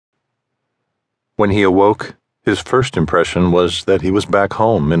When he awoke, his first impression was that he was back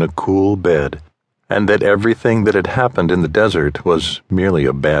home in a cool bed, and that everything that had happened in the desert was merely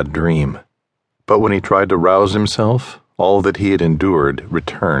a bad dream. But when he tried to rouse himself, all that he had endured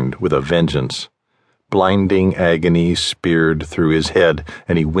returned with a vengeance. Blinding agony speared through his head,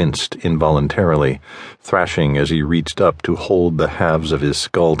 and he winced involuntarily, thrashing as he reached up to hold the halves of his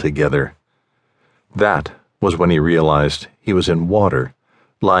skull together. That was when he realized he was in water,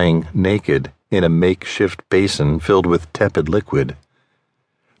 lying naked in a makeshift basin filled with tepid liquid.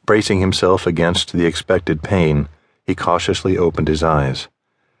 Bracing himself against the expected pain, he cautiously opened his eyes.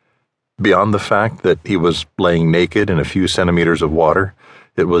 Beyond the fact that he was laying naked in a few centimeters of water,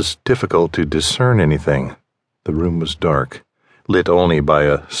 it was difficult to discern anything. The room was dark, lit only by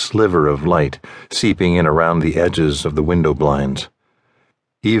a sliver of light seeping in around the edges of the window blinds.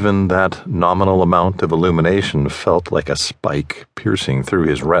 Even that nominal amount of illumination felt like a spike piercing through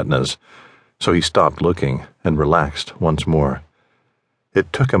his retinas, so he stopped looking and relaxed once more.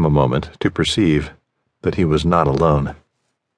 It took him a moment to perceive that he was not alone.